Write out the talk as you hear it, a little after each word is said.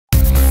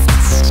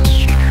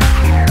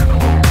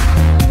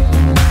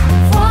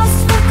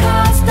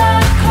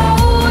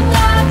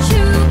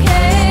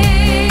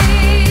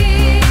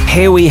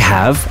Here we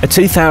have a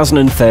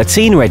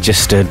 2013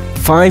 registered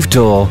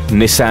 5-door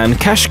Nissan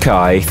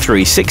Qashqai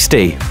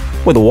 360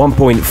 with a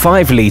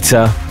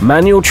 1.5-litre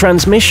manual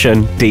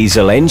transmission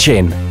diesel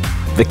engine.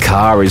 The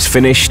car is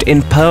finished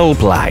in pearl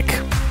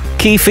black.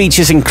 Key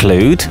features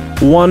include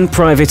 1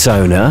 private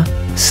owner,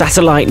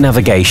 satellite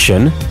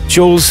navigation,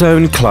 dual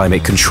zone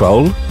climate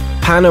control,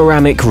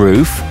 panoramic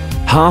roof,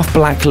 half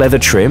black leather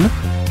trim,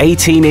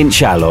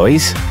 18-inch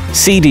alloys,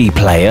 CD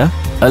player,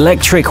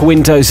 electric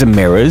windows and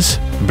mirrors,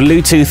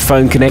 Bluetooth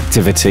phone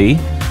connectivity,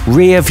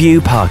 rear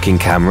view parking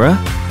camera,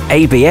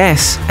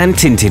 ABS and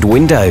tinted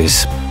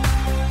windows.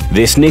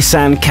 This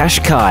Nissan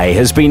Qashqai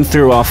has been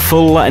through our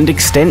full and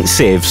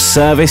extensive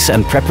service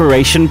and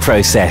preparation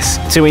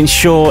process to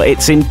ensure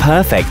it's in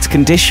perfect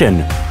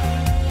condition.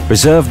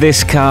 Reserve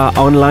this car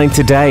online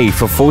today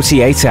for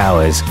 48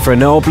 hours for a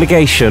no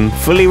obligation,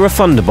 fully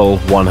refundable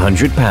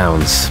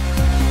 £100.